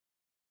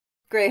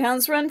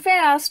Greyhounds run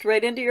fast,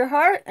 right into your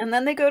heart, and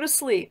then they go to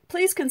sleep.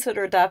 Please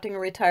consider adopting a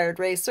retired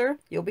racer.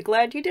 You'll be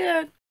glad you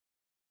did.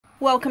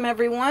 Welcome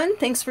everyone.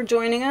 Thanks for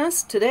joining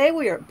us. Today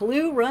we are at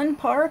Blue Run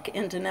Park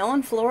in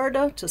Dunnellon,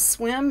 Florida to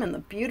swim in the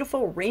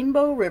beautiful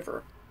Rainbow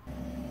River.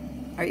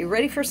 Are you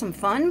ready for some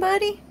fun,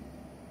 buddy?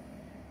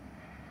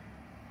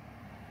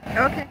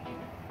 Okay.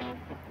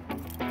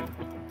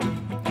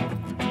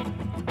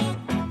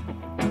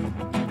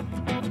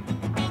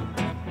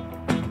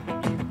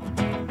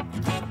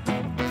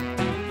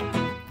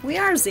 We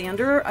are,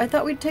 Xander. I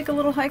thought we'd take a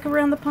little hike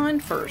around the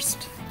pond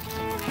first.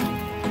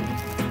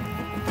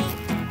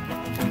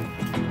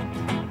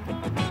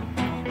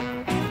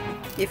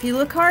 If you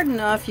look hard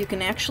enough, you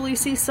can actually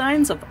see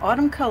signs of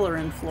autumn color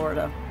in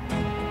Florida.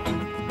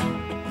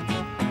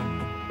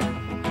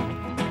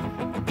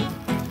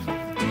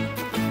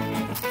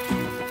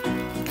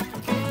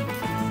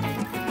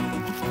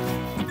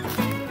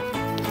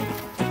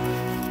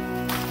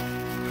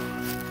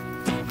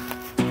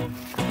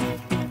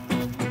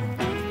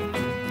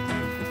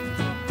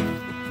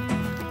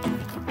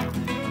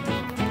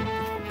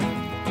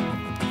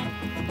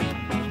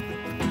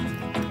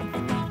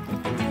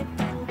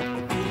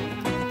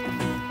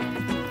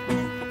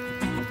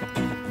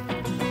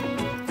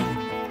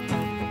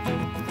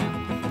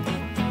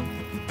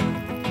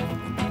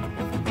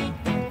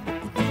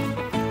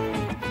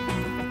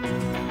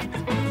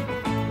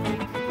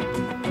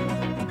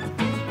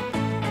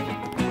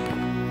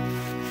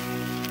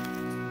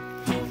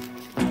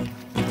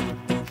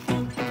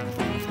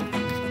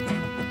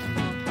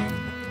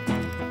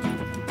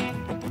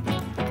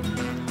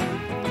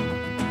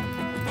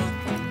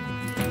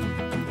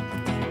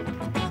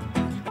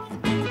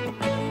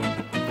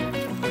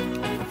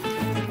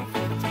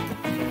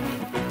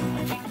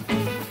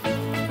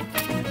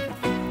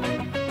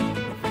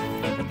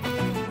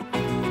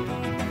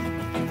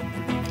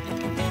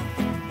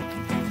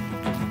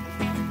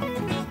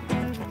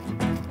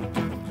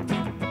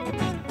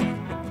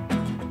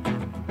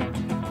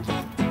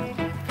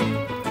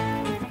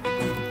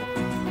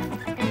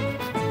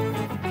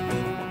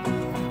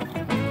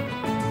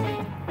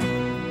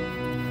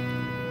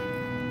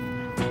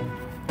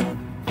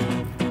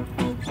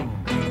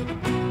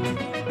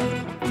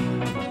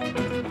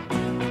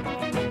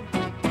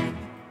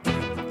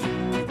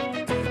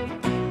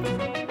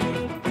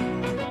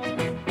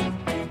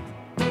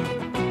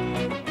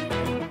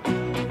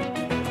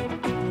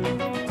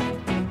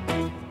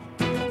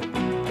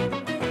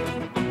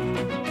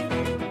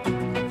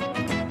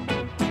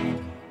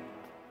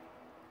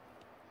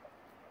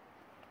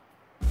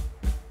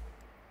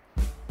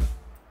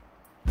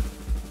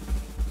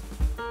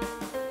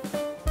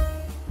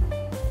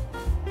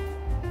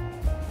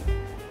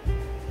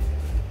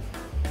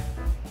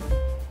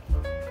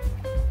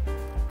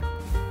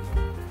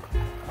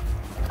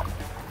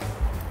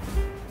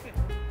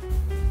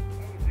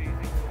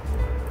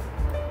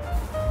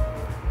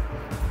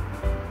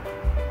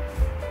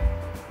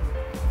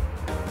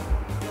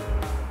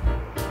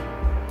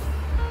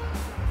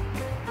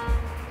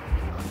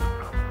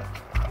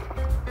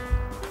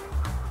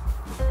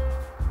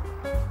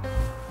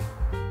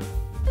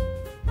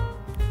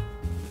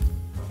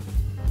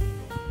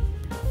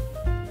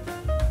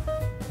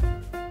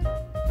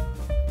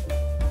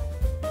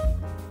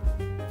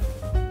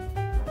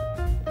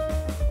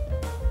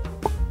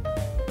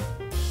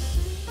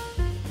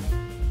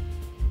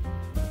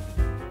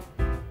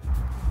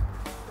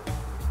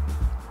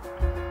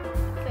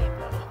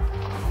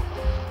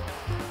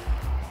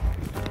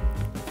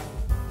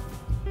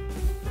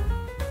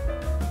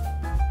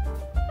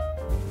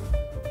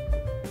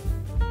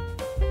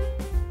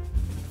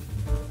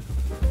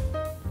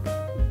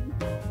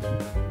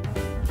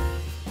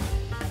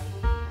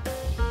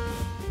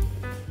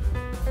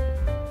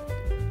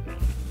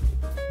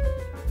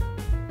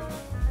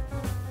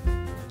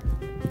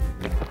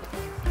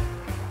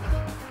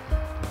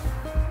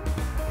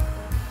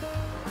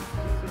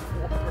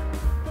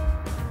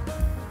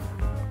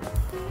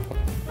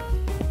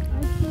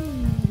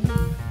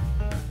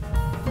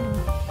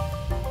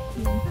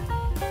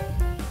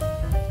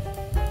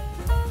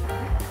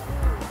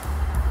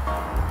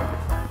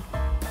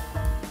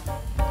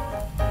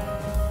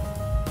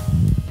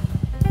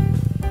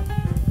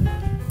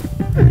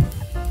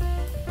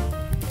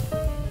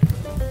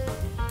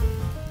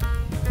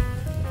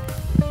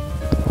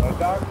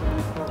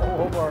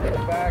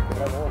 Back and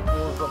I won't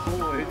close the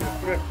pool. He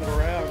just drifted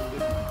around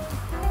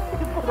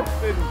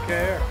and didn't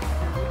care.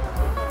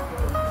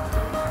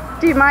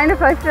 Do you mind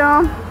if I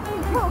film?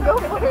 No, go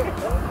for it.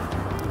 He's so happy.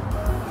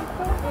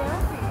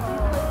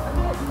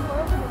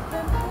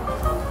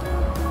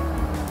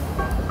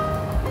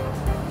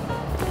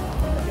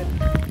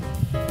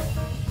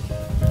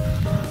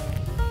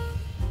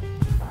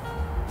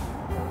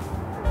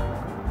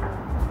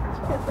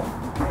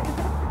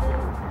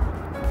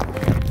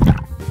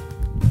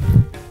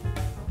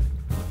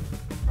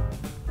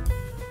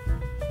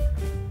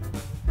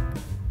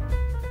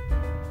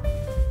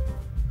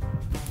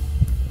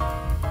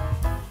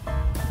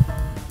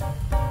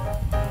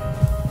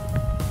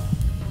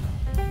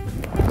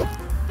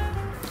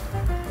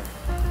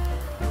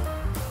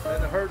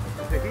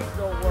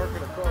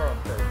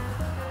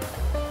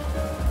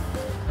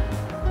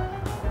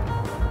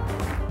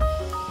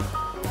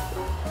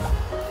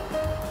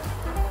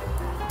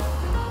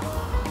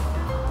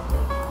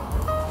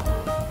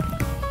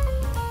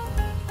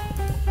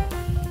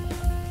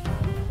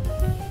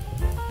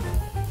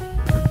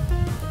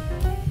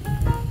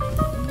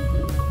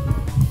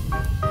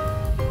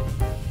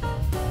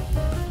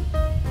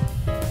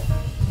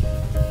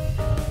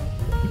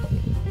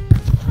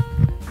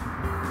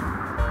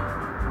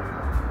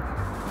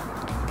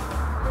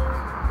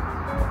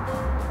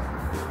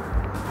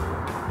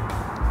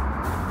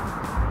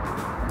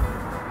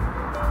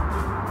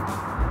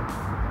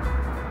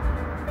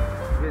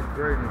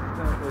 water in his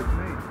stomach like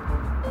me.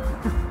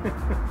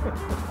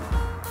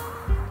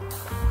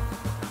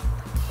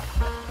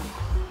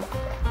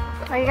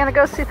 Are you gonna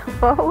go see the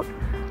boat?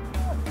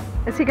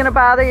 Is he gonna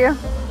bother you?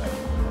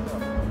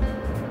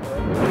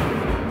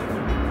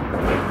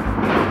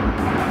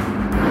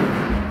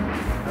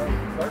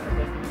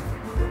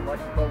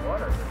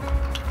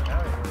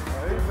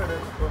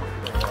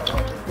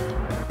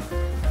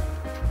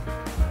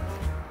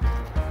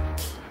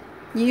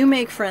 You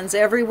make friends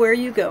everywhere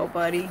you go,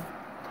 buddy.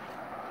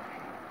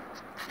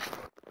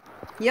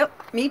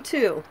 Yep, me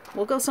too.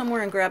 We'll go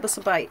somewhere and grab us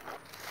a bite.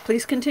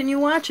 Please continue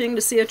watching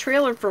to see a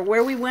trailer for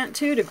where we went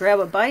to grab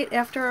a bite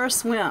after our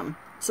swim.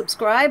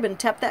 Subscribe and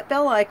tap that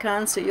bell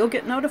icon so you'll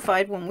get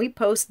notified when we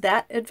post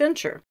that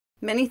adventure.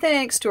 Many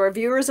thanks to our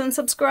viewers and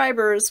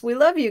subscribers. We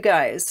love you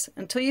guys.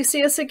 Until you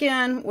see us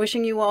again,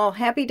 wishing you all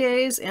happy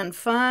days and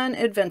fun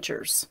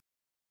adventures.